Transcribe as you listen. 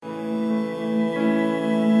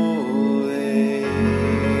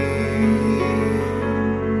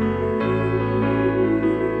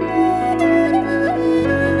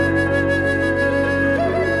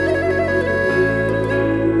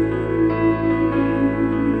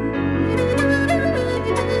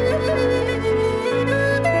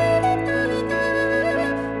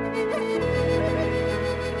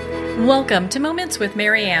Welcome to Moments with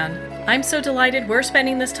Marianne. I'm so delighted we're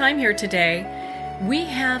spending this time here today. We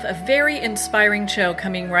have a very inspiring show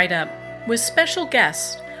coming right up with special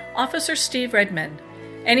guest, Officer Steve Redmond.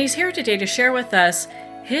 And he's here today to share with us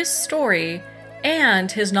his story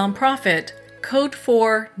and his nonprofit, Code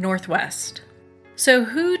 4 Northwest. So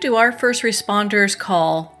who do our first responders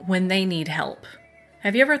call when they need help?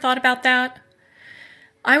 Have you ever thought about that?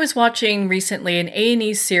 I was watching recently an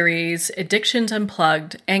A&E series, Addictions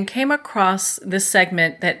Unplugged, and came across this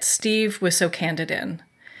segment that Steve was so candid in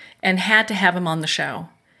and had to have him on the show.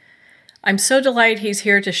 I'm so delighted he's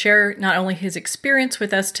here to share not only his experience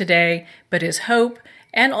with us today, but his hope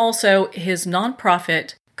and also his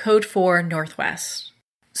nonprofit, Code 4 Northwest.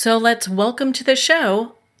 So let's welcome to the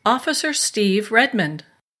show, Officer Steve Redmond.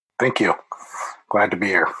 Thank you. Glad to be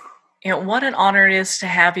here. What an honor it is to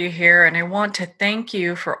have you here, and I want to thank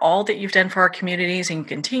you for all that you've done for our communities and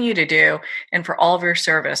continue to do, and for all of your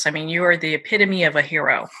service. I mean, you are the epitome of a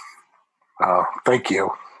hero. Thank you.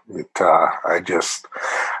 I just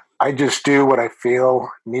do what I feel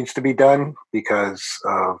needs to be done because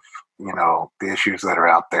of the issues that are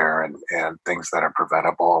out there and things that are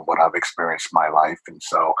preventable and what I've experienced in my life, and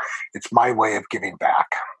so it's my way of giving back.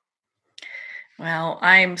 Well,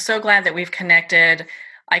 I'm so glad that we've connected.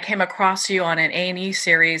 I came across you on an A&E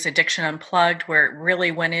series, Addiction Unplugged, where it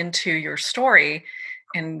really went into your story.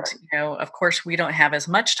 And, of course, we don't have as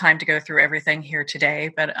much time to go through everything here today,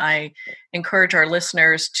 but I encourage our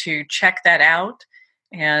listeners to check that out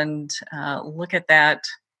and look at that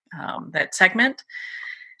segment.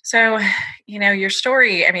 So, your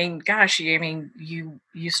story,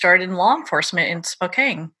 you started in law enforcement in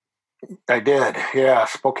Spokane. I did, yeah.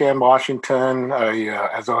 Spokane, Washington.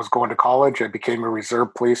 As I was going to college, I became a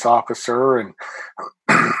reserve police officer, and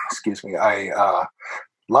excuse me, I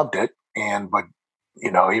loved it. But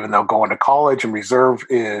even though going to college and reserve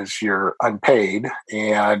you're unpaid,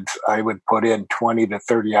 and I would put in 20 to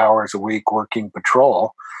 30 hours a week working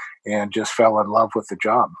patrol, and just fell in love with the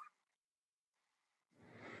job.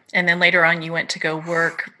 And then later on, you went to go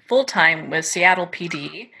work full time with Seattle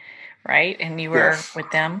PD, right? And you were with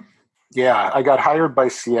them. Yeah, I got hired by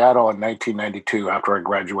Seattle in 1992 after I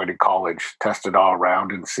graduated college, tested all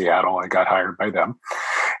around in Seattle. I got hired by them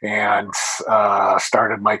and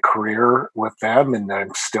started my career with them, and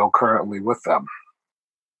I'm still currently with them.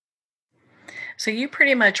 So you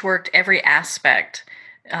pretty much worked every aspect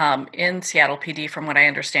in Seattle PD, from what I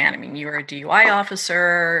understand. I mean, you were a DUI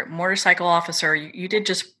officer, motorcycle officer. You did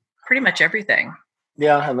just pretty much everything.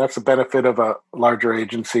 Yeah, and that's the benefit of a larger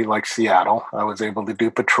agency like Seattle. I was able to do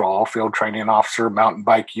patrol, field training officer, mountain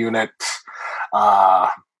bike units, the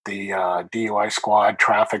DUI squad,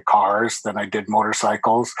 traffic cars. Then I did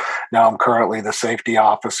motorcycles. Now I'm currently the safety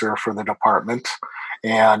officer for the department,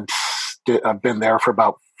 and I've been there for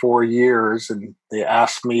about 4 years, and they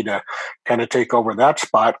asked me to kind of take over that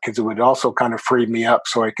spot because it would also kind of free me up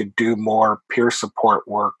so I could do more peer support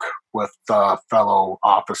work with fellow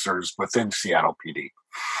officers within Seattle PD.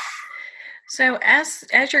 So as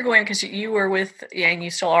you're going, because you were with, and you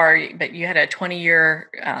still are, but you had a 20-year,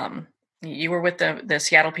 you were with the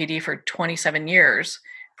Seattle PD for 27 years,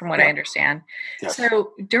 from what I understand. Yes.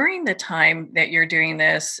 So during the time that you're doing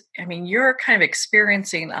this, I mean, you're kind of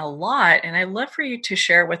experiencing a lot, and I'd love for you to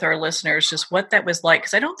share with our listeners just what that was like,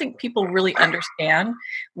 because I don't think people really understand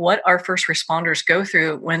what our first responders go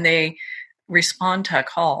through when they respond to a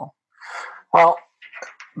call. Well,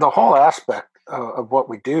 the whole aspect of what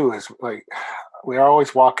we do is like we're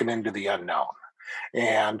always walking into the unknown.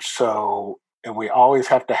 And we always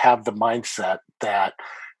have to have the mindset that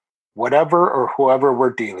whatever or whoever we're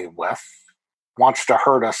dealing with wants to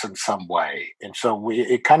hurt us in some way. And so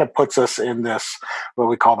it kind of puts us in this, what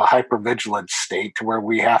we call the hypervigilance state, where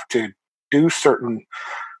we have to do certain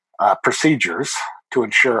procedures to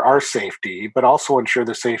ensure our safety, but also ensure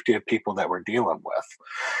the safety of people that we're dealing with.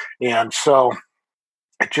 And so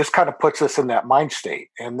it just kind of puts us in that mind state.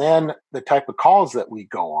 And then the type of calls that we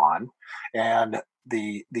go on and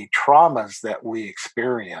the traumas that we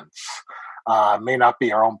experience may not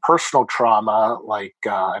be our own personal trauma, like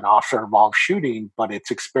an officer-involved shooting, but it's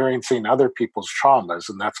experiencing other people's traumas.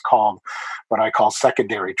 And that's called what I call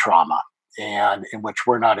secondary trauma, and in which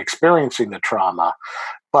we're not experiencing the trauma,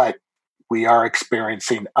 but we are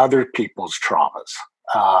experiencing other people's traumas,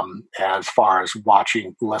 as far as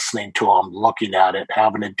watching, listening to them, looking at it,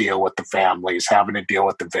 having to deal with the families, having to deal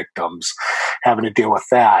with the victims, having to deal with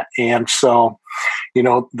that. And so,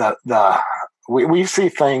 we see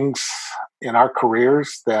things in our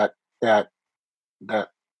careers that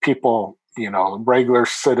people, regular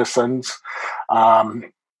citizens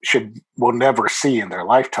will never see in their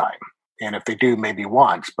lifetime. And if they do, maybe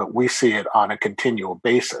once, but we see it on a continual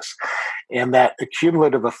basis. And that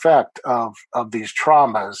accumulative effect of these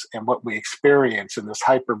traumas and what we experience in this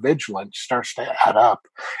hypervigilance starts to add up,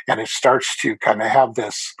 and it starts to kind of have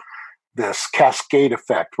this cascade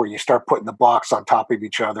effect where you start putting the blocks on top of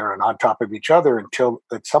each other and on top of each other until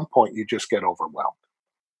at some point you just get overwhelmed.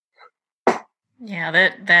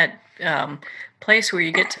 Yeah, that place where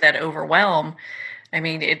you get to that overwhelm. I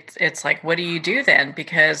mean, it's like, what do you do then?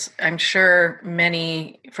 Because I'm sure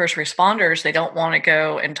many first responders, they don't want to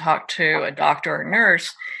go and talk to a doctor or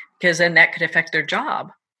nurse because then that could affect their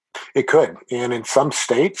job. It could. And in some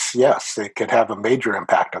states, yes, it could have a major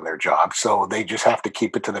impact on their job. So they just have to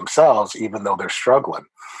keep it to themselves, even though they're struggling.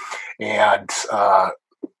 And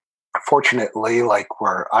fortunately, like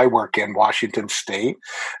where I work in Washington State,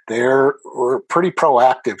 we're pretty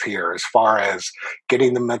proactive here as far as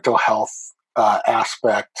getting the mental health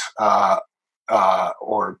aspect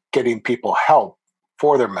or getting people help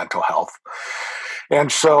for their mental health.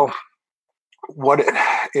 And so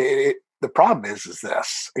the problem is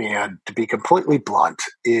this, and to be completely blunt,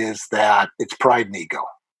 is that it's pride and ego.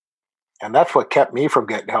 And that's what kept me from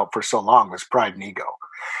getting help for so long, was pride and ego.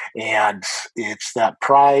 And it's that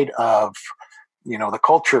pride of, the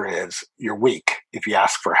culture is you're weak if you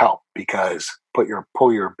ask for help, because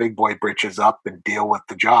pull your big boy britches up and deal with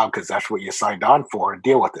the job, because that's what you signed on for, and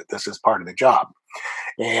deal with it. This is part of the job.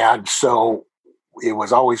 And so it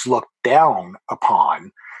was always looked down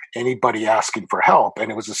upon, anybody asking for help,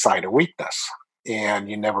 and it was a sign of weakness. And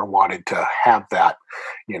you never wanted to have that,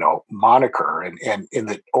 moniker. And in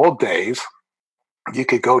the old days, you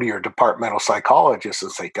could go to your departmental psychologist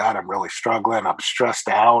and say, God, I'm really struggling. I'm stressed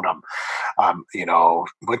out.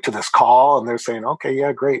 Went to this call, and they're saying, okay,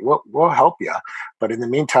 yeah, great. We'll help you. But in the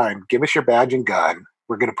meantime, give us your badge and gun.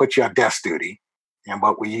 We're going to put you on desk duty, and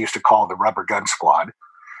what we used to call the rubber gun squad.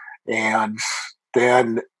 And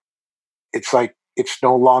then it's like, it's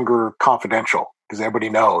no longer confidential, because everybody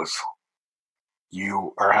knows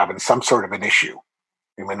you are having some sort of an issue.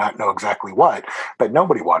 You may not know exactly what, but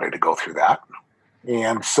nobody wanted to go through that.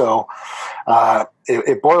 And so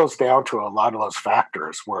it boils down to a lot of those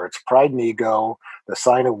factors where it's pride and ego, the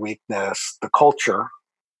sign of weakness, the culture.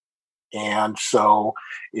 And so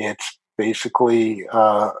it's basically,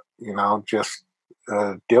 just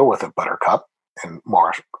deal with it, buttercup, and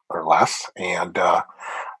more or less. And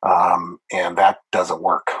that doesn't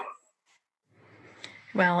work.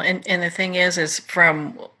 Well, and the thing is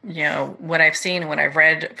from, what I've seen, what I've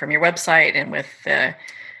read from your website and with the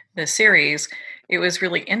series, it was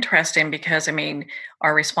really interesting because,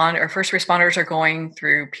 our first responders are going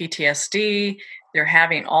through PTSD. They're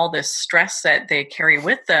having all this stress that they carry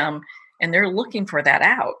with them, and they're looking for that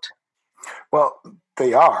out. Well,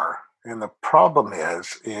 they are. And the problem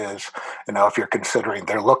is, if you're considering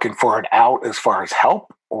they're looking for an out as far as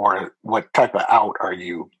help, or what type of out are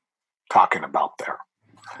you talking about there?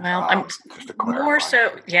 Well, I'm more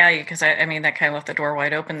so, yeah, because that kind of left the door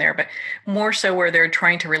wide open there, but more so where they're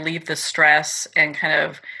trying to relieve the stress and kind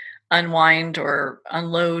of unwind or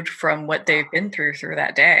unload from what they've been through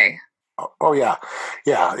that day. Oh yeah.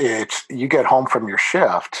 Yeah. It's, you get home from your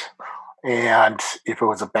shift, and if it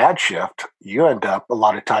was a bad shift, you end up a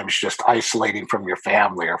lot of times just isolating from your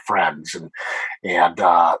family or friends. And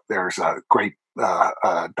there's a great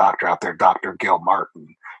doctor out there, Dr. Gil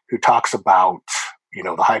Martin, who talks about,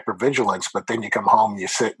 the hypervigilance, but then you come home, you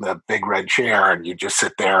sit in the big red chair, and you just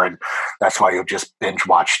sit there, and that's why you'll just binge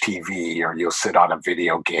watch TV, or you'll sit on a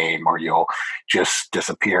video game, or you'll just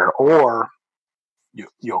disappear, or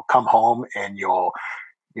you'll come home and you'll,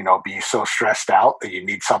 be so stressed out that you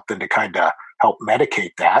need something to kind of help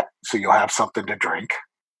medicate that. So you'll have something to drink.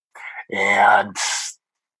 And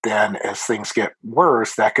then as things get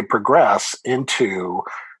worse, that could progress into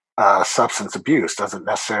substance abuse. Doesn't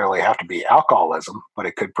necessarily have to be alcoholism, but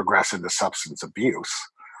it could progress into substance abuse,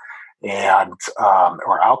 and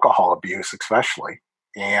or alcohol abuse especially.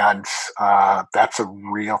 And that's a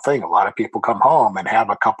real thing. A lot of people come home and have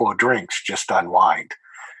a couple of drinks just to unwind.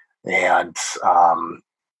 And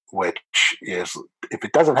which is, if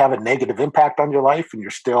it doesn't have a negative impact on your life, and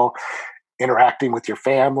you're still interacting with your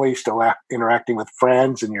family, still interacting with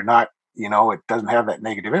friends, and you're not, it doesn't have that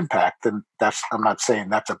negative impact, then I'm not saying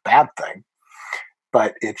that's a bad thing,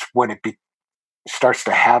 but it's when it starts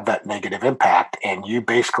to have that negative impact, and you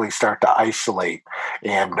basically start to isolate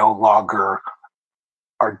and no longer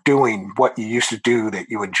are doing what you used to do that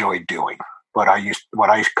you enjoyed doing. What I had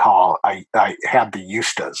the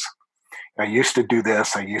ustas. I used to do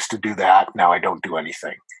this, I used to do that. Now I don't do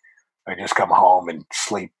anything. I just come home and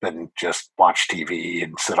sleep and just watch TV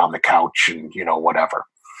and sit on the couch and, whatever.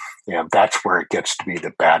 And that's where it gets to be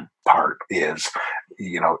the bad part is,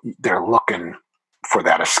 they're looking for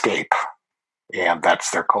that escape, and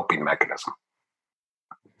that's their coping mechanism.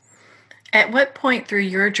 At what point through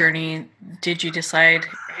your journey did you decide,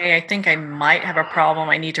 hey, I think I might have a problem.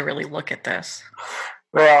 I need to really look at this?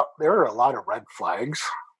 Well, there are a lot of red flags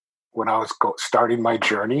when I was starting my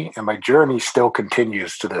journey, and my journey still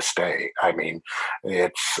continues to this day. I mean,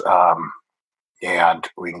 it's, and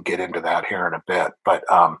we can get into that here in a bit, but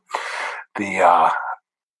the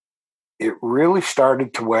it really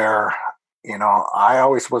started to where, I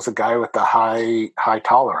always was a guy with a high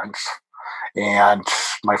tolerance, and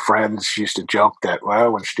my friends used to joke that,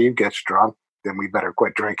 well, when Steve gets drunk, then we better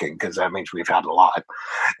quit drinking because that means we've had a lot.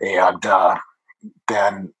 And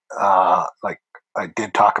then, like I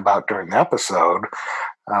did talk about during the episode,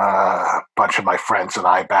 a bunch of my friends and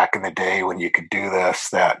I back in the day when you could do this,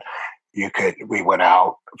 that we went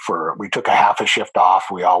out we took a half a shift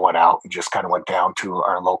off. We all went out and just kind of went down to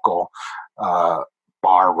our local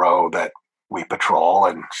bar row that we patrol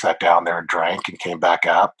and sat down there and drank and came back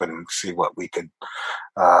up and see what we could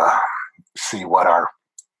see what our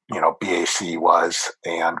BAC was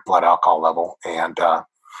and blood alcohol level. And I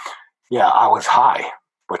was high,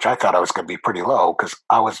 which I thought I was going to be pretty low because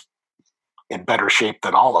I was in better shape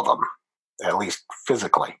than all of them, at least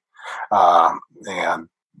physically. And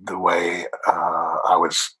the way I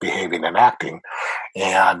was behaving and acting.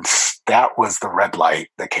 And that was the red light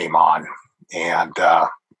that came on. And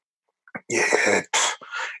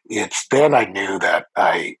it's then I knew that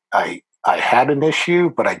I had an issue,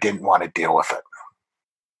 but I didn't want to deal with it.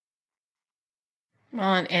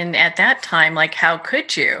 Well, and at that time, like, how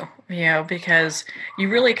could you? Because you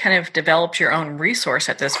really kind of developed your own resource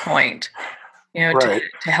at this point, right.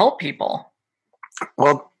 to help people.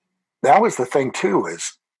 Well, that was the thing too,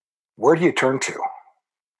 is where do you turn to?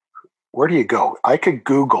 Where do you go? I could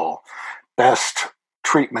Google best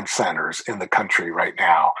treatment centers in the country right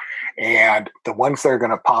now, and the ones that are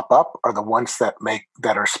going to pop up are the ones that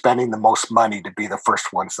are spending the most money to be the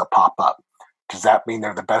first ones that pop up. Does that mean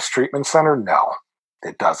they're the best treatment center? No,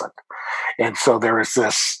 it doesn't. And so there is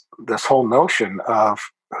this whole notion of,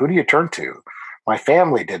 who do you turn to? My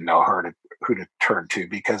family didn't know who to turn to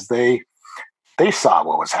because they saw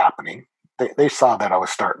what was happening. They saw that I was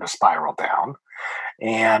starting to spiral down,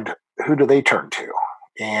 and who do they turn to?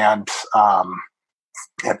 And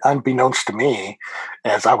unbeknownst to me,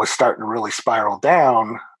 as I was starting to really spiral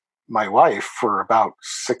down, my wife for about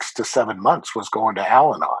 6 to 7 months was going to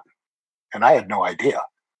Al-Anon, and I had no idea.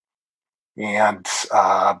 And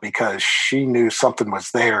because she knew something was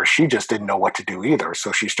there, she just didn't know what to do either.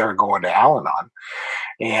 So she started going to Al-Anon,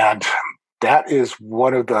 and that is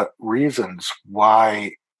one of the reasons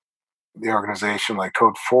why the organization like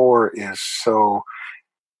Code 4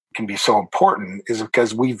 can be so important, is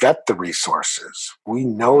because we vet the resources. We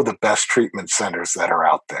know the best treatment centers that are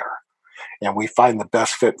out there, and we find the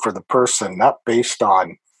best fit for the person, not based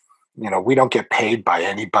on, we don't get paid by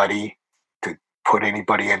anybody to put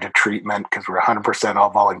anybody into treatment because we're 100% all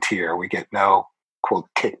volunteer. We get no, quote,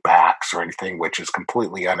 kickbacks or anything, which is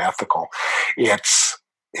completely unethical. It's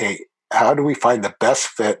how do we find the best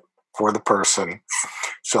fit for the person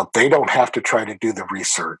so they don't have to try to do the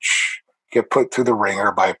research, get put through the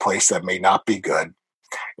ringer by a place that may not be good,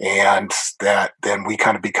 and that then we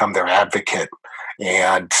kind of become their advocate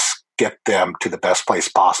and get them to the best place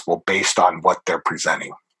possible based on what they're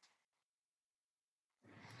presenting.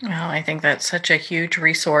 Well, I think that's such a huge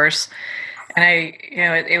resource. And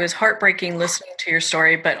it was heartbreaking listening to your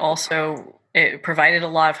story, but also it provided a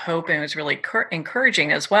lot of hope, and it was really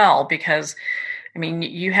encouraging as well, because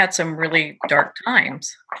you had some really dark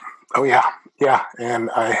times. Oh yeah. Yeah. And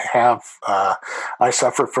I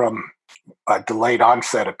suffer from a delayed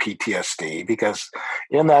onset of PTSD, because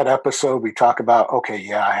in that episode we talk about,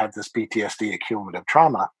 I have this PTSD, accumulative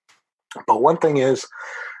trauma. But one thing is,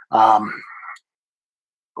 a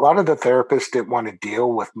lot of the therapists didn't want to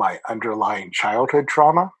deal with my underlying childhood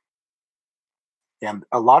trauma. And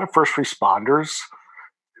a lot of first responders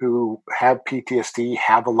who have PTSD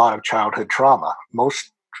have a lot of childhood trauma.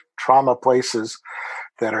 Most trauma places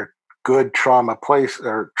that are good trauma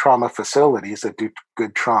or trauma facilities that do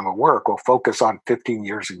good trauma work will focus on 15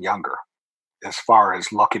 years and younger as far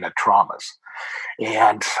as looking at traumas.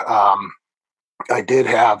 And I did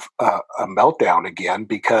have a meltdown again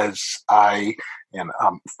because I'm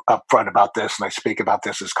upfront about this, and I speak about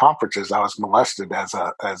this as conferences. I was molested as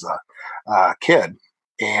a kid,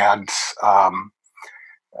 and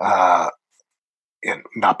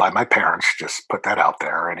not by my parents, just put that out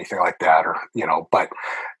there or anything like that, but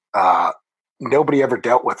nobody ever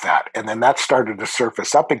dealt with that. And then that started to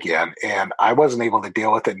surface up again. And I wasn't able to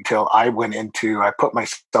deal with it until I put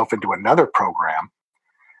myself into another program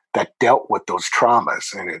that dealt with those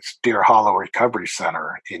traumas. And it's Deer Hollow Recovery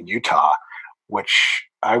Center in Utah, which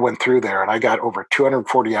I went through there, and I got over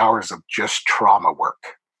 240 hours of just trauma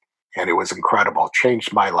work. And it was incredible. It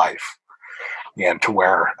changed my life, and to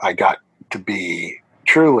where I got to be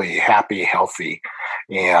truly happy, healthy,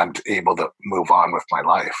 and able to move on with my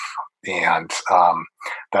life. And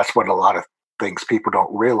that's what a lot of things people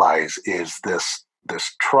don't realize is this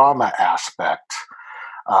trauma aspect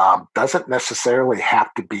doesn't necessarily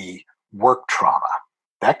have to be work trauma.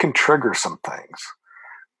 That can trigger some things,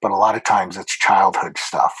 but a lot of times it's childhood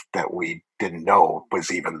stuff that we didn't know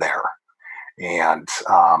was even there. And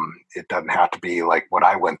it doesn't have to be like what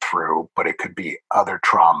I went through, but it could be other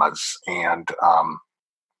traumas, and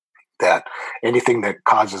that anything that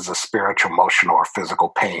causes a spiritual, emotional, or physical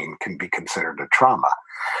pain can be considered a trauma.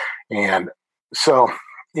 And so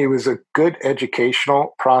it was a good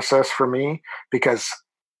educational process for me, because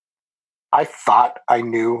I thought I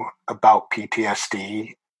knew about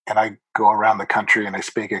PTSD, and I go around the country and I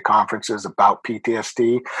speak at conferences about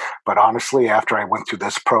PTSD. But honestly, after I went through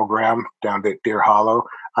this program down at Deer Hollow,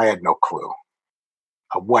 I had no clue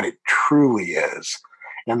of what it truly is,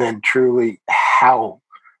 and then truly how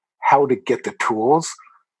to get the tools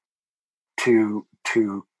to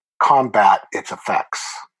combat its effects.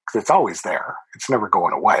 Because it's always there. It's never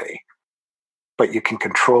going away. But you can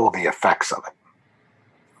control the effects of it.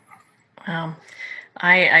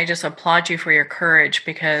 I just applaud you for your courage,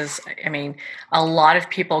 because, I mean, a lot of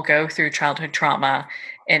people go through childhood trauma,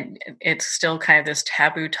 and it's still kind of this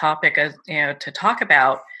taboo topic, to talk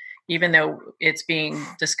about, even though it's being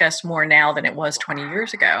discussed more now than it was 20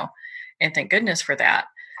 years ago. And thank goodness for that.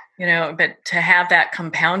 But to have that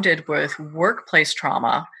compounded with workplace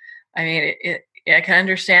trauma, I mean, I can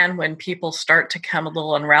understand when people start to come a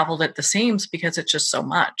little unraveled at the seams, because it's just so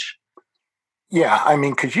much. Yeah, I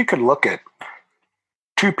mean, because you can look at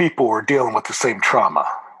two people who are dealing with the same trauma.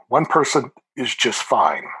 One person is just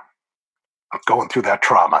fine going through that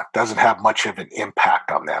trauma, doesn't have much of an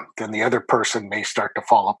impact on them. Then the other person may start to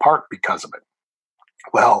fall apart because of it.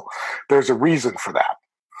 Well, there's a reason for that.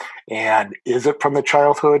 And is it from the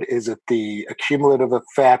childhood? Is it the accumulative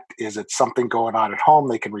effect? Is it something going on at home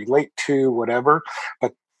they can relate to, whatever?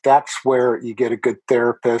 But that's where you get a good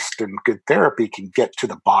therapist, and good therapy can get to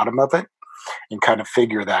the bottom of it and kind of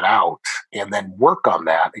figure that out, and then work on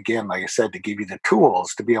that. Again, like I said, to give you the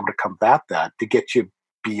tools to be able to combat that, to get you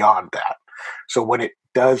beyond that. So when it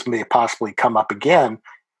does may possibly come up again,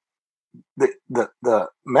 the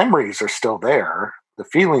memories are still there. The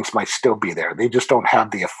feelings might still be there. They just don't have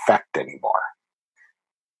the effect anymore.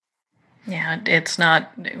 Yeah, it's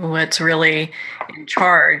not what's really in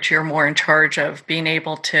charge. You're more in charge of being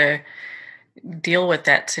able to deal with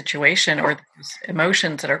that situation or those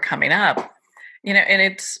emotions that are coming up. And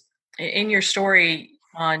it's in your story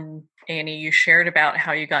on Annie, you shared about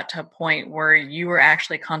how you got to a point where you were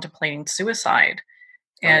actually contemplating suicide,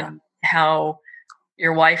 and how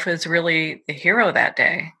your wife was really the hero that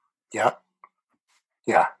day. Yeah.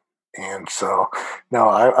 Yeah. And so, no,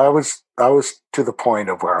 I was to the point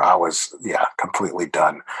of where I was, completely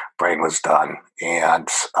done. Brain was done. And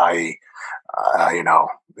by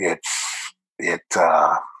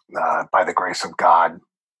the grace of God,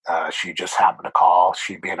 she just happened to call.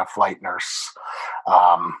 She being a flight nurse,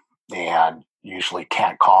 and usually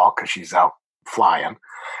can't call because she's out flying,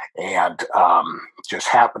 and just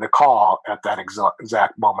happened to call at that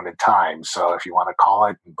exact moment in time. So if you want to call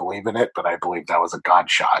it and believe in it, but I believe that was a God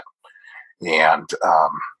shot. And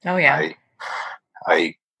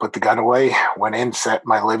I put the gun away, went in, sat in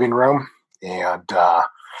my living room, and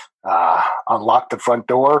unlocked the front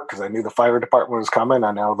door because I knew the fire department was coming.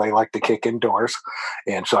 I know they like to kick indoors,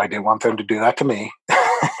 and so I didn't want them to do that to me.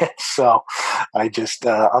 So I just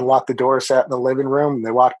unlocked the door, sat in the living room, and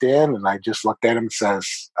they walked in, and I just looked at them and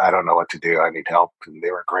says, I don't know what to do. I need help. And they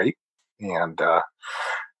were great. And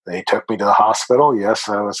they took me to the hospital. Yes,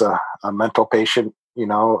 I was a mental patient.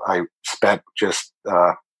 I spent just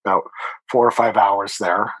about 4 or 5 hours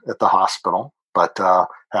there at the hospital, but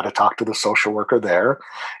had to talk to the social worker there.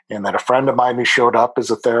 And then a friend of mine who showed up as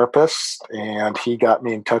a therapist, and he got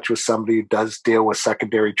me in touch with somebody who does deal with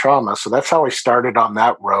secondary trauma. So that's how I started on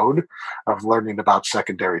that road of learning about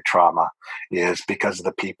secondary trauma, is because of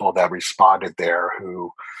the people that responded there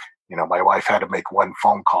who, my wife had to make one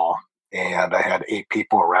phone call, and I had 8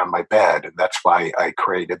 people around my bed. And that's why I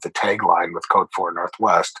created the tagline with Code 4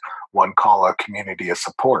 Northwest, one call, a community of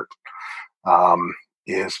support.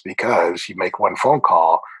 Is because you make one phone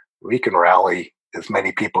call, we can rally as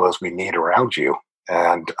many people as we need around you.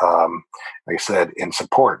 And like I said, in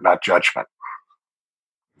support, not judgment.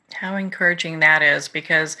 How encouraging that is,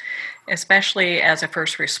 because especially as a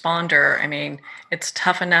first responder, I mean, it's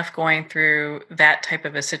tough enough going through that type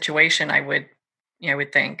of a situation, I would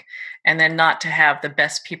think. And then not to have the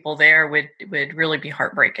best people there would really be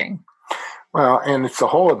heartbreaking. Well, and it's the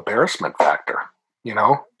whole embarrassment factor,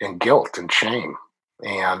 and guilt and shame.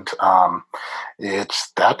 And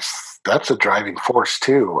that's a driving force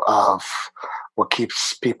too of what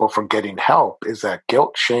keeps people from getting help is that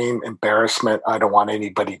guilt, shame, embarrassment. I don't want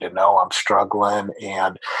anybody to know I'm struggling.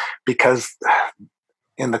 And because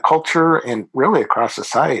in the culture and really across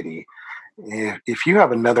society, if you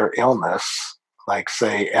have another illness, like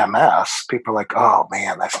say MS, people are like, oh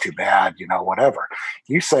man, that's too bad, whatever.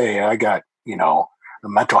 You say I got, a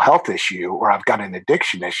mental health issue or I've got an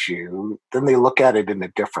addiction issue, then they look at it in a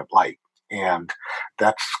different light. And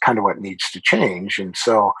that's kind of what needs to change. And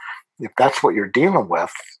so if that's what you're dealing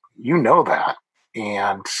with, that,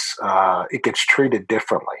 and it gets treated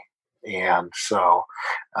differently. And so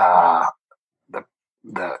the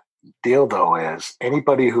deal, though, is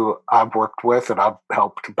anybody who I've worked with and I've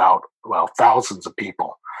helped about, thousands of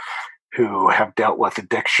people who have dealt with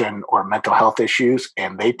addiction or mental health issues,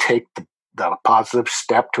 and they take the positive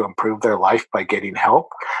step to improve their life by getting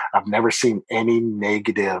help. I've never seen any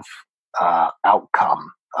negative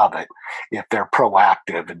outcome of it if they're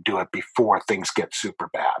proactive and do it before things get super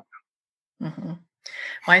bad. Mm-hmm.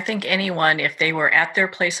 Well, I think anyone, if they were at their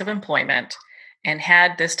place of employment and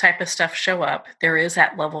had this type of stuff show up, there is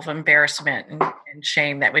that level of embarrassment and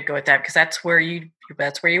shame that would go with that, because that's where you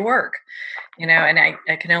work, and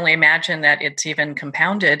I can only imagine that it's even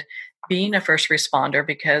compounded being a first responder,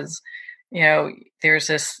 because there's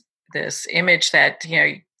this image that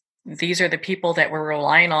these are the people that we're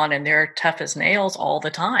relying on and they're tough as nails all the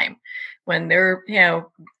time, when they're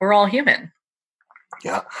we're all human.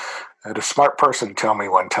 Yeah. I had a smart person tell me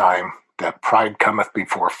one time that pride cometh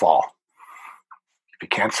before fall. If you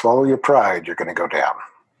can't swallow your pride, you're going to go down.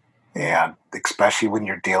 And especially when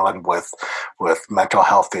you're dealing with mental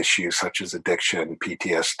health issues such as addiction,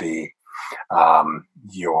 PTSD, and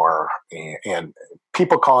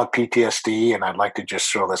people call it PTSD, and I'd like to just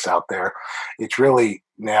throw this out there. It's really,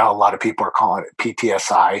 now a lot of people are calling it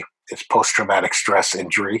PTSI. It's post-traumatic stress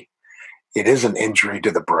injury. It is an injury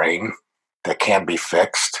to the brain that can be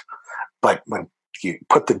fixed, but when you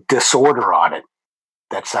put the disorder on it,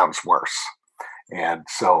 that sounds worse. And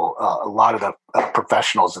so a lot of the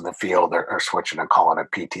professionals in the field are switching and calling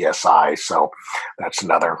it PTSI. So that's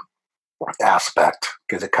another aspect,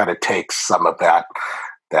 because it kind of takes some of that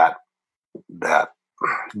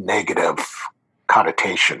negative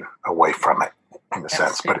connotation away from it in a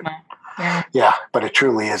sense. But but it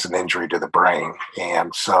truly is an injury to the brain.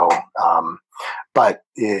 And so, but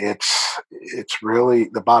it's really,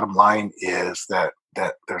 the bottom line is that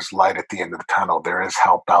there's light at the end of the tunnel. There is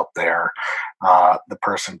help out there. The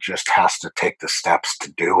person just has to take the steps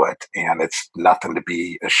to do it. And it's nothing to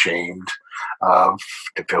be ashamed of,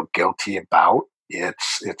 to feel guilty about.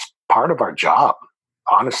 It's part of our job,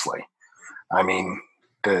 honestly. I mean,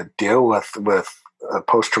 to deal with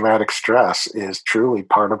post-traumatic stress is truly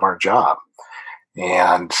part of our job.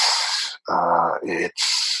 And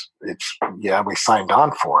it's we signed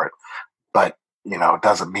on for it, but it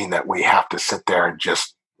doesn't mean that we have to sit there and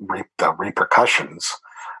just reap the repercussions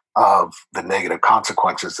of the negative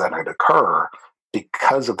consequences that would occur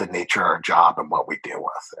because of the nature of our job and what we deal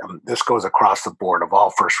with. And this goes across the board of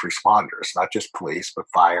all first responders, not just police, but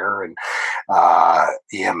fire and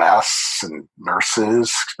EMS and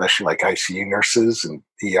nurses, especially like ICU nurses and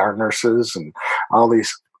ER nurses and all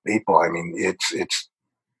these people. I mean, it's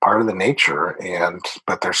part of the nature,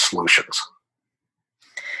 but there's solutions.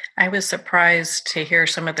 I was surprised to hear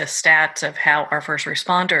some of the stats of how our first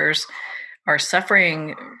responders are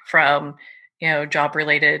suffering from,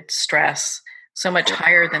 job-related stress so much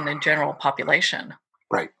higher than the general population.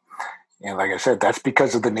 Right. And like I said, that's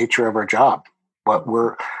because of the nature of our job. But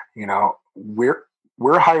we're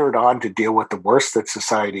hired on to deal with the worst that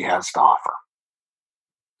society has to offer.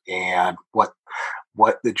 And what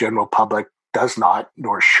the general public does not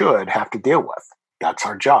nor should have to deal with. That's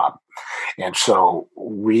our job. And so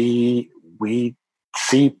we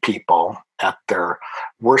see people at their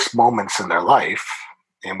worst moments in their life,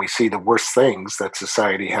 and we see the worst things that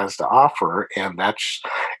society has to offer, and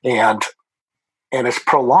it's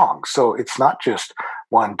prolonged. So it's not just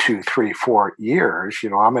 1, 2, 3, 4 years.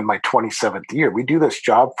 I'm in my 27th year. We do this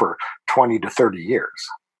job for 20 to 30 years.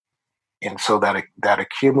 And so that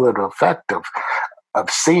accumulative effect of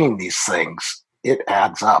seeing these things, it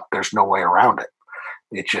adds up. There's no way around it.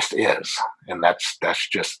 It just is, and that's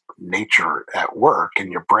just nature at work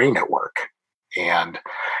and your brain at work, and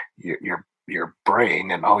your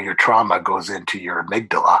brain and all your trauma goes into your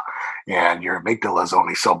amygdala, and your amygdala is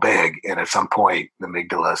only so big, and at some point the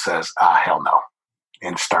amygdala says, hell no,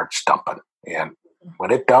 and starts dumping. And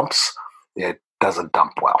when it dumps, it doesn't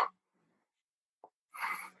dump well.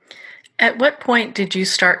 At what point did you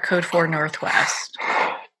start Code 4 Northwest?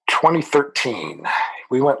 2013.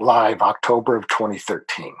 We went live October of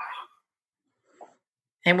 2013.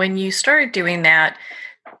 And when you started doing that,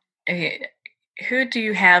 who do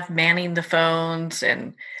you have manning the phones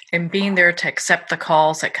and being there to accept the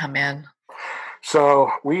calls that come in?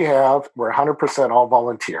 So we're 100% all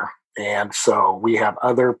volunteer. And so we have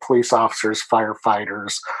other police officers,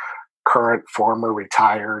 firefighters, current, former,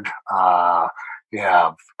 retired. We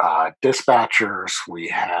have dispatchers. We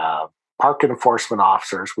have park enforcement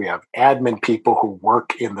officers. We have admin people who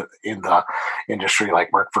work in the industry,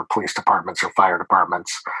 like work for police departments or fire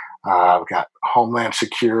departments. We've got Homeland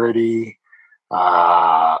Security.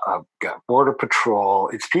 I've got Border Patrol.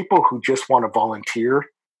 It's people who just want to volunteer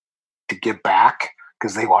to give back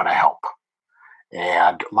because they want to help.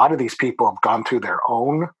 And a lot of these people have gone through their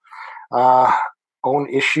own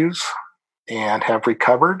issues and have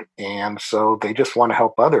recovered, and so they just want to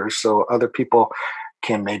help others, so other people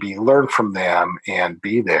can maybe learn from them and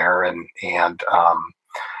be there. And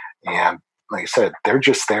like I said, they're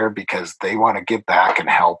just there because they want to give back and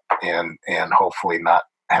help, and hopefully not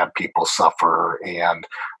have people suffer. And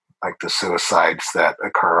like the suicides that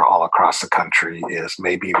occur all across the country, is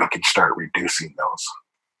maybe we can start reducing those.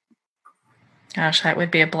 Gosh, that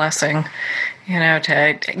would be a blessing,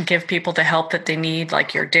 to give people the help that they need,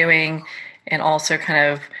 like you're doing, and also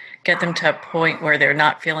kind of get them to a point where they're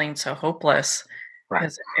not feeling so hopeless.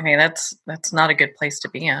 Right. That's not a good place to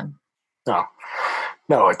be in. No,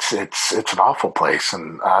 it's an awful place,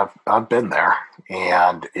 and I've been there,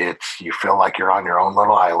 and you feel like you're on your own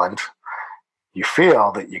little island. You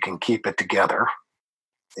feel that you can keep it together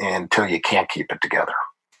until you can't keep it together,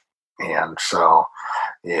 and so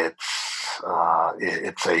it's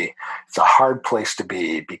a hard place to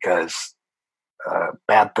be, because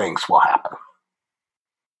bad things will happen.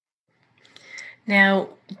 Now,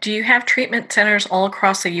 do you have treatment centers all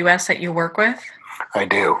across the U.S. that you work with? I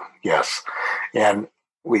do, yes, and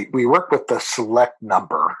we work with the select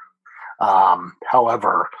number.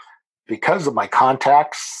 However, because of my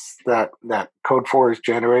contacts that Code 4 has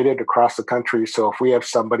generated across the country, so if we have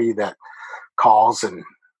somebody that calls and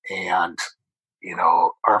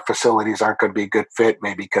our facilities aren't going to be a good fit,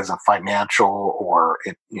 maybe because of financial or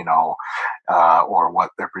or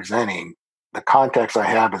what they're presenting, the contacts I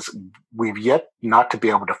have is we've yet not to be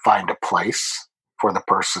able to find a place for the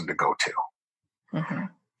person to go to. Mm-hmm.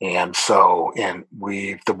 And so,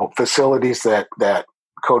 the facilities that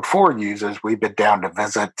Code 4 uses, we've been down to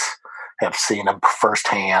visit, have seen them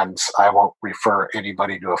firsthand. I won't refer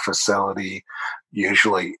anybody to a facility,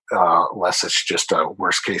 usually, unless it's just a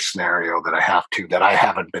worst case scenario that I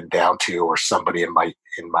haven't been down to, or somebody in my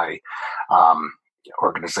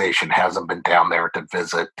organization hasn't been down there to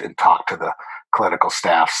visit and talk to the clinical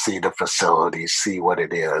staff, see the facilities, see what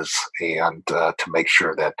it is, and to make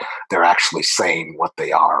sure that they're actually saying what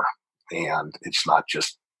they are, and it's not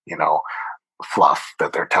just fluff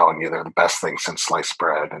that they're telling you they're the best thing since sliced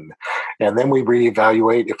bread. And then we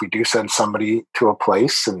reevaluate if we do send somebody to a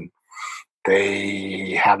place and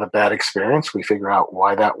they have a bad experience. We figure out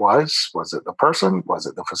why that was. Was it the person? Was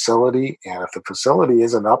it the facility? And if the facility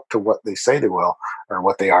isn't up to what they say they will or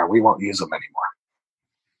what they are, we won't use them anymore.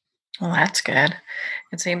 Well, that's good.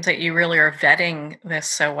 It seems that you really are vetting this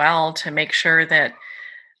so well to make sure that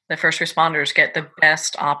the first responders get the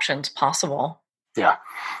best options possible. Yeah.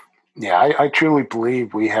 I truly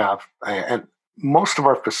believe we have, and most of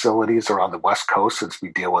our facilities are on the West Coast, since we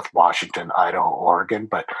deal with Washington, Idaho, Oregon,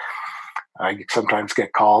 but I sometimes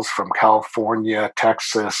get calls from California,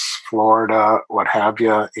 Texas, Florida, what have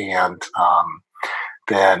you, and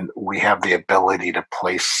then we have the ability to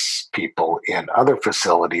place people in other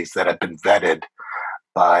facilities that have been vetted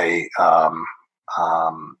by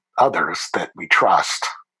others that we trust,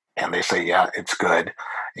 and they say, yeah, it's good,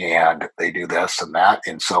 and they do this and that,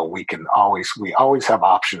 and so we always have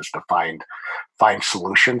options to find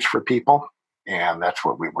solutions for people, and that's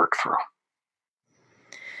what we work through.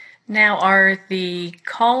 Now, are the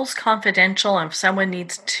calls confidential? If someone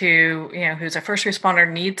needs to, who's a first responder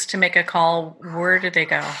needs to make a call, where do they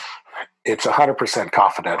go? It's 100%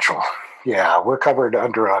 confidential. Yeah, we're covered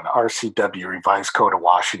under an RCW, Revised Code of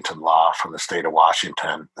Washington law from the state of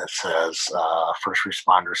Washington that says first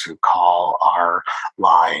responders who call our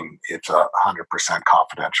line, it's 100%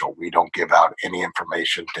 confidential. We don't give out any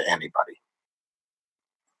information to anybody.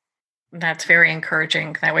 That's very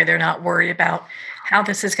encouraging. That way they're not worried about how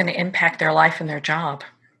this is going to impact their life and their job.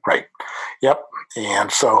 Right. Yep.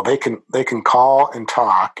 And so they can call and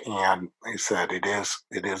talk, and they said it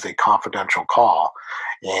is a confidential call,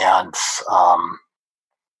 and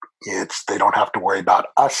they don't have to worry about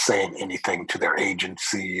us saying anything to their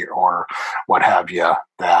agency or what have you.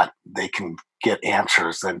 That they can get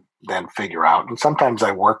answers and then figure out. And sometimes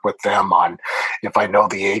I work with them on, if I know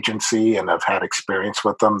the agency and I've had experience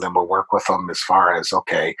with them, then we'll work with them as far as,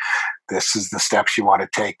 okay, this is the steps you want to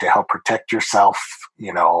take to help protect yourself.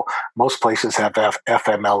 Most places have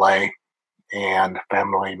FMLA and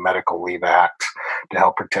Family Medical Leave Act to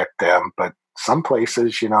help protect them, but some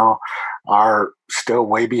places, are still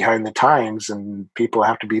way behind the times, and people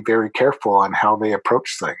have to be very careful on how they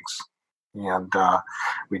approach things. And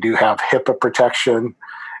we do have HIPAA protection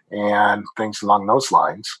and things along those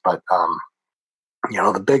lines. But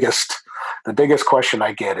the biggest question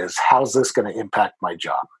I get is, how's this going to impact my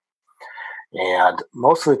job? And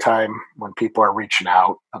most of the time when people are reaching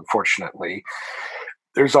out, unfortunately,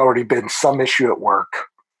 there's already been some issue at work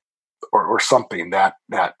or something that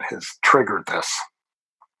has triggered this.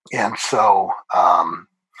 And so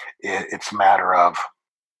it's a matter of,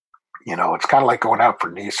 it's kind of like going out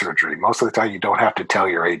for knee surgery. Most of the time you don't have to tell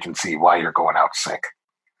your agency why you're going out sick.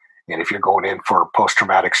 And if you're going in for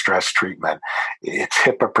post-traumatic stress treatment, it's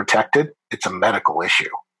HIPAA protected. It's a medical issue.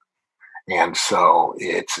 And so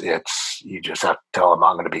you just have to tell them,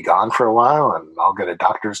 I'm going to be gone for a while and I'll get a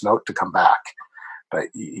doctor's note to come back. But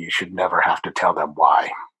you should never have to tell them why.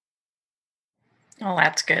 Oh,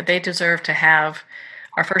 that's good.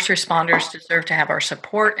 Our first responders deserve to have our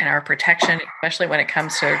support and our protection, especially when it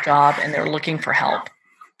comes to their job and they're looking for help.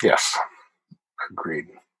 Yes, agreed.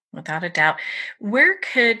 Without a doubt. Where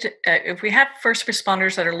could, if we have first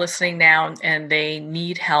responders that are listening now and they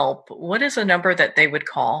need help, what is a number that they would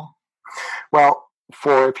call? Well,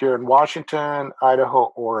 if you're in Washington,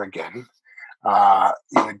 Idaho, Oregon, it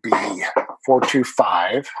would be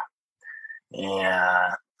 425,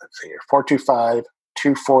 and let's see here,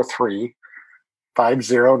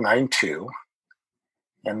 425-243-5092.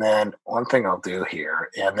 And then one thing I'll do here,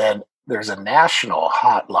 and then there's a national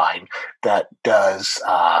hotline that does,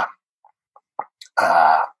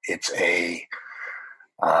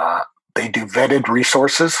 they do vetted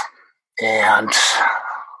resources, and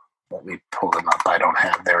let me pull them up. I don't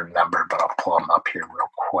have their number, but I'll pull them up here real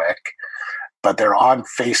quick. But they're on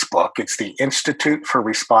Facebook. It's the Institute for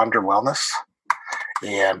Responder Wellness,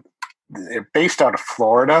 and they're based out of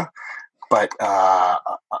Florida, but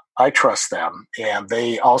I trust them. And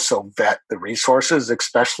they also vet the resources,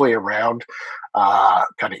 especially around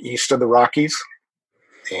kind of east of the Rockies.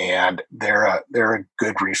 And they're a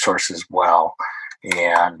good resource as well.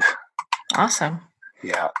 And awesome.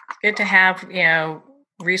 Yeah. Good to have,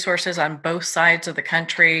 resources on both sides of the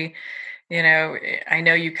country. I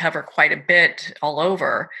know you cover quite a bit all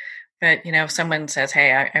over, but, if someone says,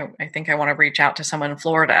 hey, I think I want to reach out to someone in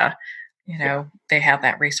Florida, they have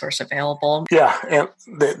that resource available. Yeah. And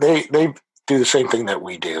they do the same thing that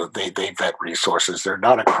we do. They vet resources. They're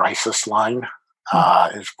not a crisis line.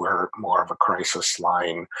 We're more of a crisis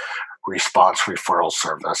line response referral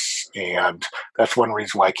service. And that's one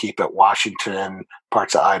reason why I keep it Washington,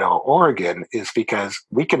 parts of Idaho, Oregon, is because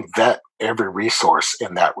we can vet every resource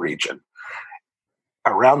in that region.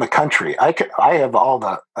 Around the country, I have all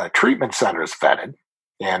the treatment centers vetted,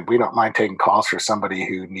 and we don't mind taking calls for somebody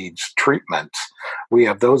who needs treatment. We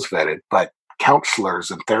have those vetted, but counselors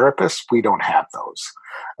and therapists, we don't have those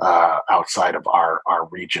outside of our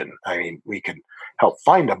region. I mean, we can help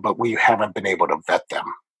find them, but we haven't been able to vet them.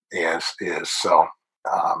 So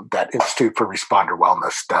that Institute for Responder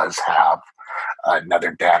Wellness does have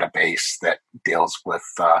another database that deals with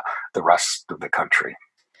the rest of the country.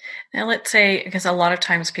 Now, let's say, because a lot of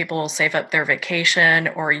times people will save up their vacation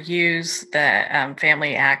or use the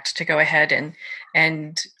Family Act to go ahead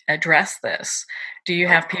and address this. Do you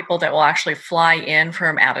have people that will actually fly in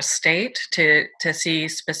from out of state to see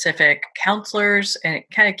specific counselors, and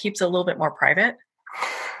it kind of keeps it a little bit more private?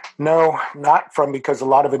 No, not because a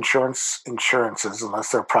lot of insurances,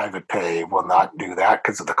 unless they're private pay, will not do that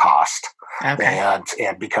because of the cost. Okay.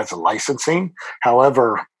 And because of licensing.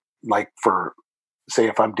 However, like say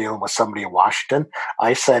if I'm dealing with somebody in Washington,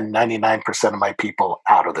 I send 99% of my people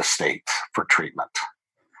out of the state for treatment.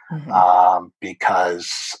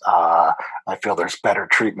 because I feel there's better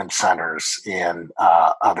treatment centers in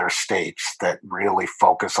other states that really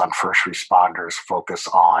focus on first responders, focus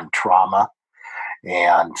on trauma,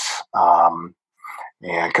 and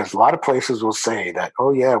because a lot of places will say that,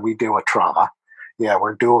 oh yeah, we deal with trauma. Yeah,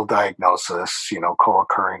 we're dual diagnosis,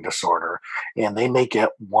 co-occurring disorder, and they may get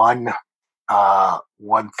one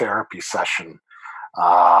therapy session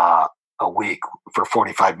a week for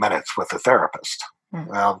 45 minutes with a therapist.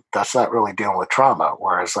 Well, that's not really dealing with trauma.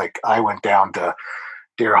 Whereas, like, I went down to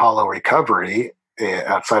Deer Hollow Recovery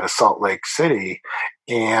outside of Salt Lake City,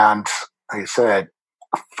 and like I said,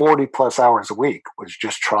 40 plus hours a week was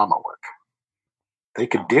just trauma work. They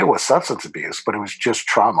could deal with substance abuse, but it was just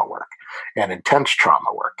trauma work and intense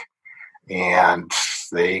trauma work. And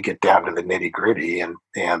they get down to the nitty gritty, and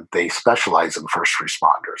they specialize in first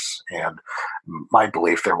responders. And my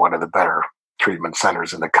belief, they're one of the better treatment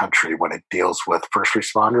centers in the country when it deals with first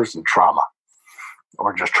responders and trauma,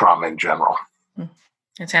 or just trauma in general.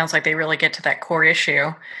 It sounds like they really get to that core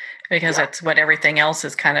issue, because that's what everything else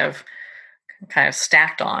is kind of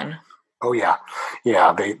stacked on. Oh yeah.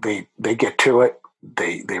 They get to it.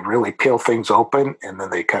 They really peel things open, and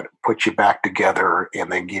then they kind of put you back together,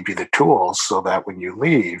 and they give you the tools so that when you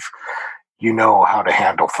leave, you know how to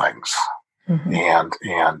handle things. And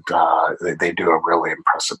they do a really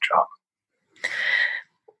impressive job.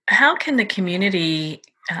 How can the community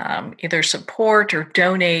either support or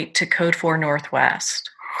donate to Code 4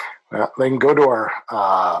 Northwest? They can go to our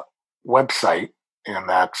website, and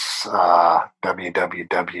that's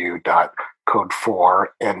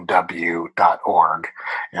www.code4nw.org.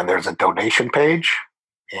 And there's a donation page,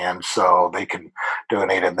 and so they can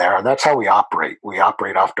donate in there. And that's how we operate. We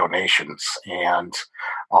operate off donations, and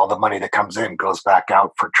all the money that comes in goes back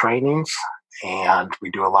out for trainings. And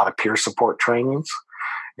we do a lot of peer support trainings,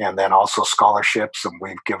 and then also scholarships. And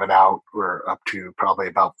we've given out, we're up to probably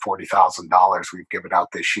about $40,000 we've given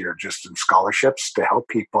out this year just in scholarships to help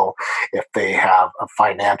people if they have a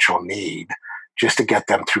financial need, just to get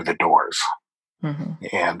them through the doors.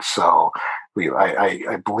 And so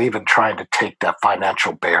I believe in trying to take that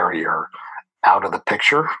financial barrier out of the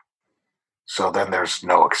picture, so then there's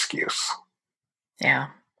no excuse. Yeah.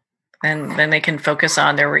 And then they can focus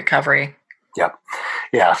on their recovery. Yep.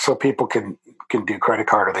 Yeah. So people can do credit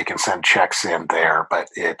card, or they can send checks in there, but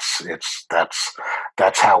that's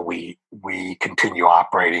how we continue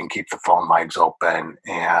operating, keep the phone lines open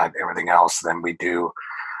and everything else. Then we do,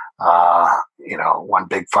 one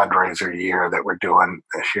big fundraiser a year that we're doing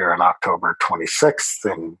this year on October 26th.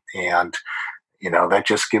 And that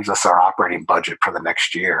just gives us our operating budget for the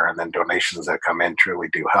next year. And then donations that come in truly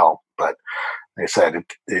do help. But like I said,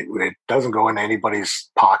 it doesn't go into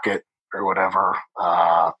anybody's pocket or whatever.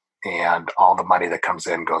 And all the money that comes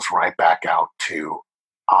in goes right back out to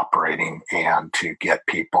operating and to get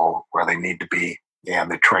people where they need to be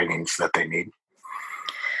and the trainings that they need.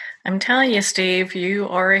 I'm telling you, Steve, you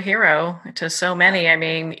are a hero to so many. I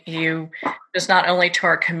mean, you just not only to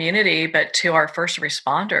our community, but to our first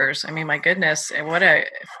responders. I mean, my goodness, what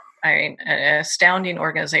an astounding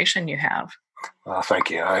organization you have.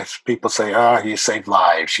 Thank you. People say, you save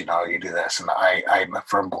lives, you do this. And I'm a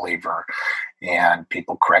firm believer, and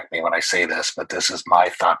people correct me when I say this, but this is my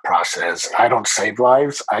thought process. I don't save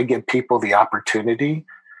lives. I give people the opportunity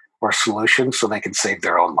or solutions so they can save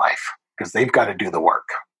their own life, because they've got to do the work.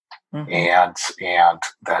 And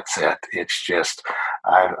that's it. It's just,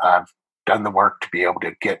 I've done the work to be able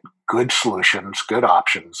to get good solutions, good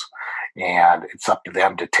options, and it's up to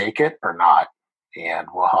them to take it or not. And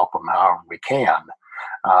we'll help them however we can,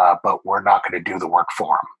 but we're not going to do the work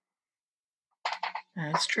for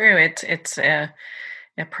them. That's true. It's a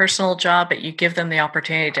personal job, but you give them the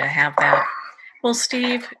opportunity to have that. Well,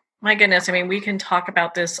 Steve, my goodness, I mean, we can talk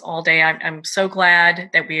about this all day. I'm so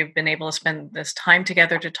glad that we've been able to spend this time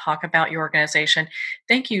together to talk about your organization.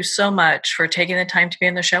 Thank you so much for taking the time to be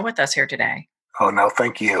on the show with us here today. Oh, no,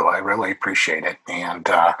 thank you. I really appreciate it. And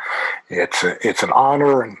it's an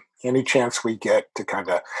honor, and any chance we get to kind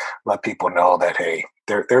of let people know that, hey,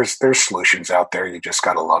 there's solutions out there. You just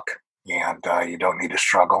got to look, and you don't need to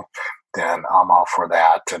struggle. Then I'm all for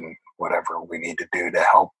that, and whatever we need to do to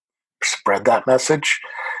help spread that message.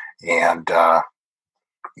 And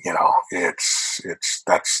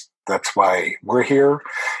that's why we're here,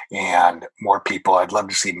 and more people. I'd love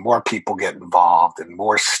to see more people get involved, and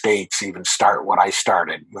more states even start what I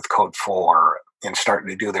started with Code 4 and starting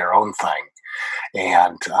to do their own thing.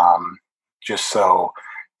 And just so,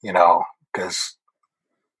 because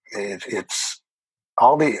it's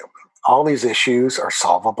all these issues are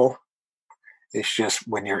solvable. It's just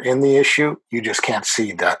when you're in the issue, you just can't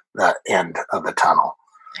see that end of the tunnel.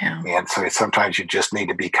 Yeah. And so sometimes you just need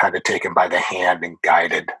to be kind of taken by the hand and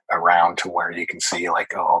guided around to where you can see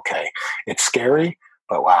like, oh, okay, it's scary,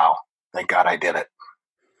 but wow, thank God I did it.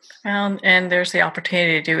 And there's the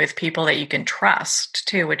opportunity to do with people that you can trust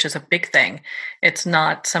too, which is a big thing. It's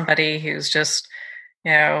not somebody who's just,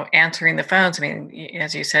 answering the phones. I mean,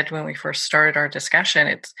 as you said when we first started our discussion,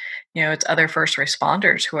 it's other first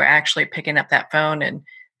responders who are actually picking up that phone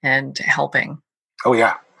and helping. Oh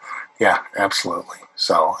yeah, absolutely.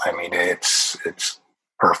 So I mean, it's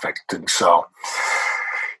perfect, and so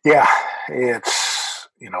yeah, it's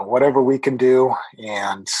whatever we can do,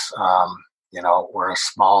 and we're a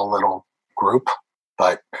small little group,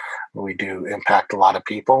 but we do impact a lot of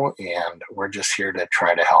people, and we're just here to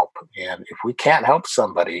try to help. And if we can't help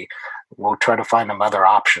somebody, we'll try to find them other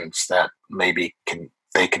options that maybe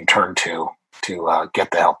they can turn to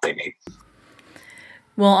get the help they need.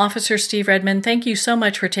 Well, Officer Steve Redmond, thank you so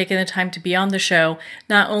much for taking the time to be on the show,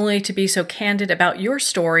 not only to be so candid about your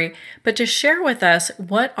story, but to share with us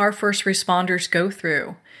what our first responders go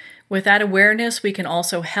through. With that awareness, we can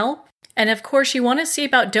also help. And of course, you want to see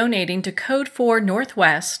about donating to Code 4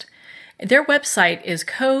 Northwest. Their website is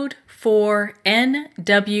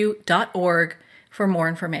code4nw.org for more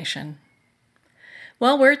information.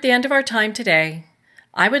 Well, we're at the end of our time today.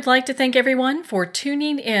 I would like to thank everyone for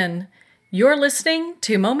tuning in. You're listening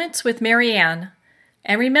to Moments with Mary Ann.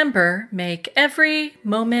 And remember, make every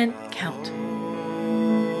moment count.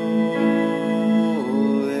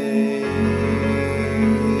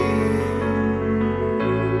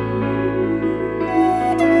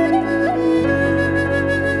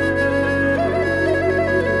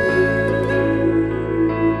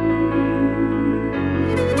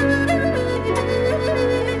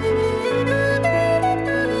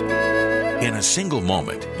 In a single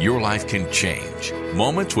moment, your life can change.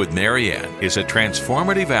 Moments with Mary Ann is a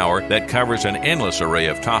transformative hour that covers an endless array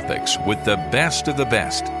of topics with the best of the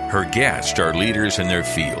best. Her guests are leaders in their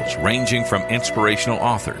fields, ranging from inspirational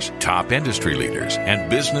authors, top industry leaders, and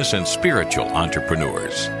business and spiritual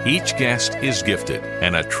entrepreneurs. Each guest is gifted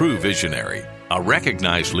and a true visionary, a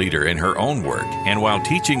recognized leader in her own work, and while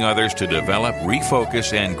teaching others to develop,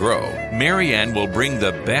 refocus, and grow, Mary Ann will bring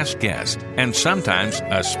the best guest and sometimes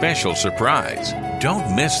a special surprise.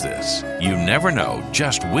 Don't miss this. You never know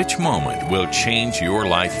just which moment will change your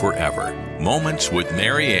life forever. Moments with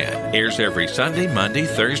Mary Ann airs every Sunday, Monday,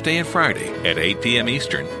 Thursday, and Friday at 8 p.m.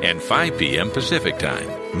 Eastern and 5 p.m. Pacific Time.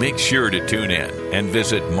 Make sure to tune in and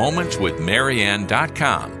visit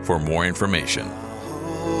momentswithmaryann.com for more information.